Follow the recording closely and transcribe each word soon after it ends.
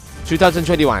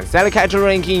2021 Salary Category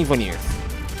Ranking Info News.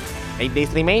 8 days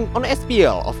remain on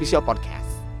SPL official podcast.